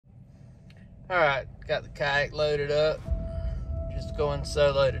Alright, got the kayak loaded up. Just going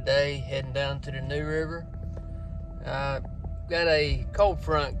solo today, heading down to the New River. Got a cold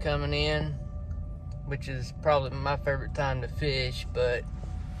front coming in, which is probably my favorite time to fish, but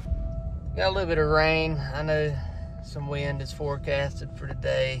got a little bit of rain. I know some wind is forecasted for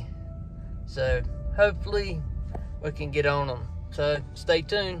today, so hopefully we can get on them. So stay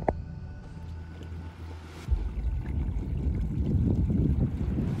tuned.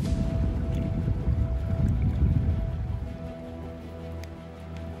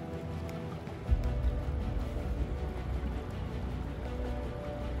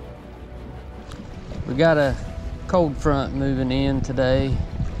 We got a cold front moving in today.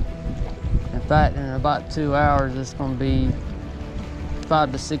 In fact, in about 2 hours, it's going to be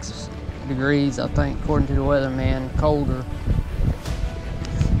 5 to 6 degrees, I think, according to the weatherman, colder.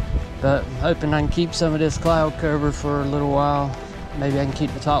 But I'm hoping I can keep some of this cloud cover for a little while. Maybe I can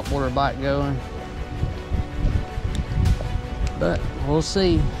keep the top water bite going. But we'll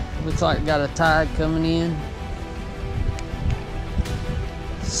see. Looks like we got a tide coming in.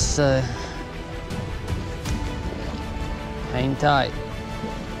 So hang tight.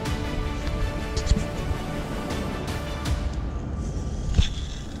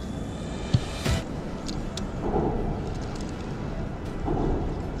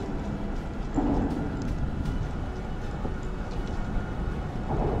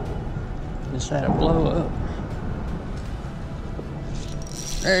 Just had it blow up.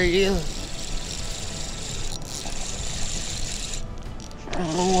 There he is. I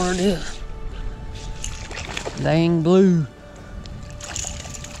don't know what it is. Dang blue.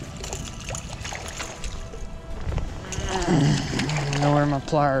 I know where my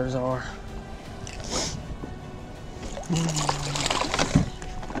pliers are.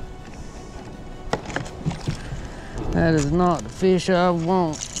 That is not the fish I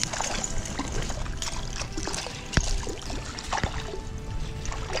want.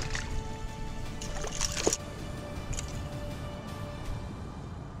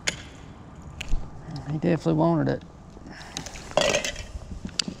 He definitely wanted it.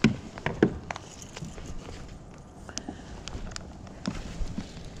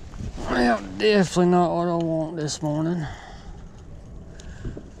 Well, definitely not what I want this morning,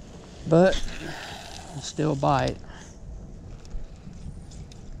 but I'll still bite.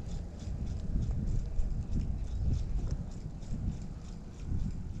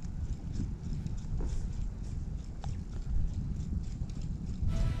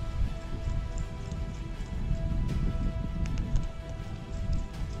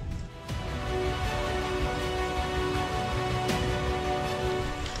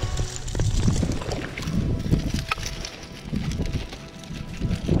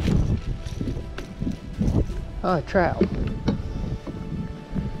 Oh, a trout.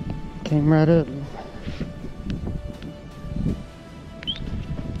 Came right up.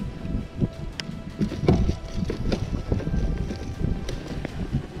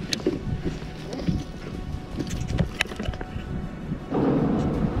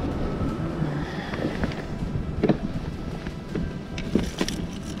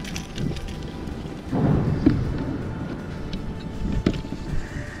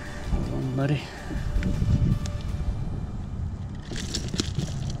 Come on, buddy.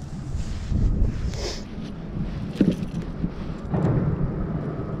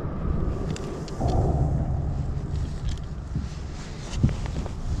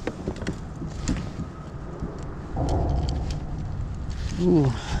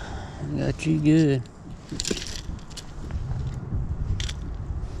 Ooh, got you good.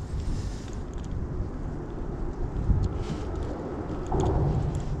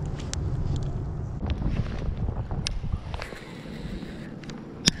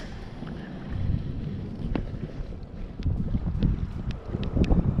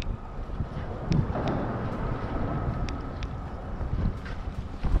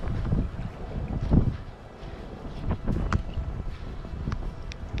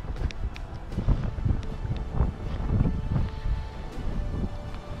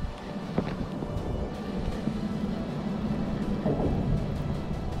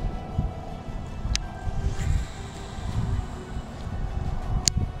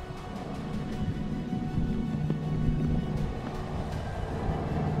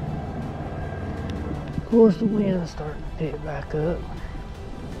 Of course, the wind's starting to pick back up.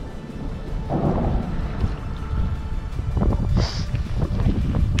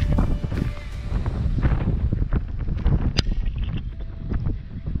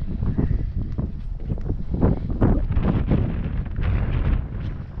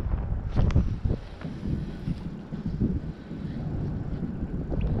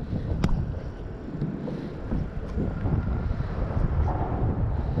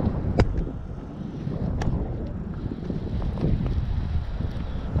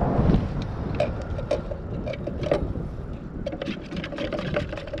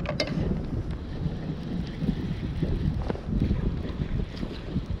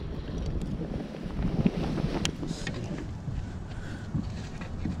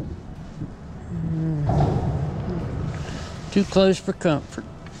 Too close for comfort.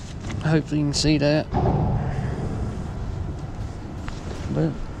 Hopefully you can see that.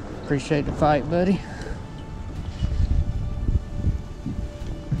 But appreciate the fight, buddy.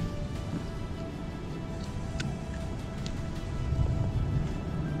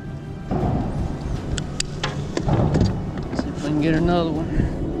 See if we can get another one.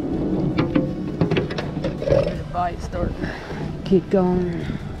 The bite starting to kick on.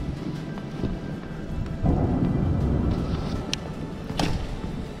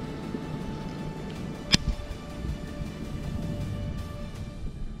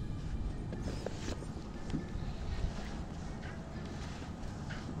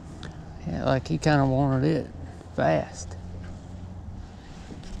 Yeah, like he kind of wanted it fast.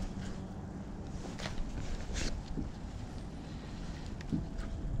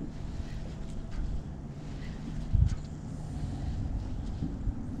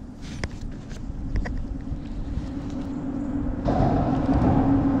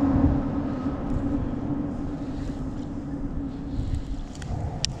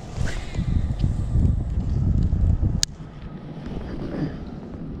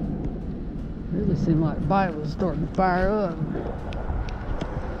 Really seemed like the bite was starting to fire up.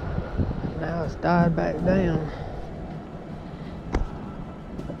 Now it's died back down.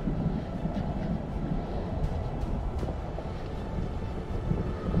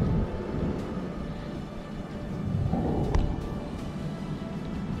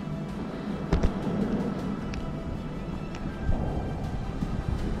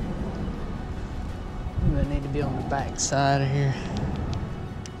 I need to be on the back side of here.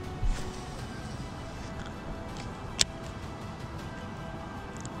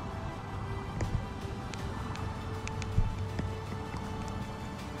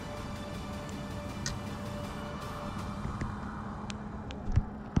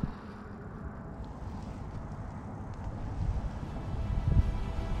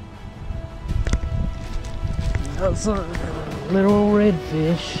 That's a little old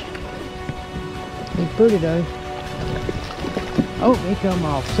redfish. He's pretty though. Oh, he come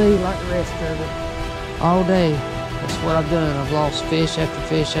off. See, like the rest of it. All day. That's what I've done. I've lost fish after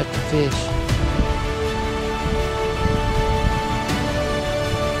fish after fish.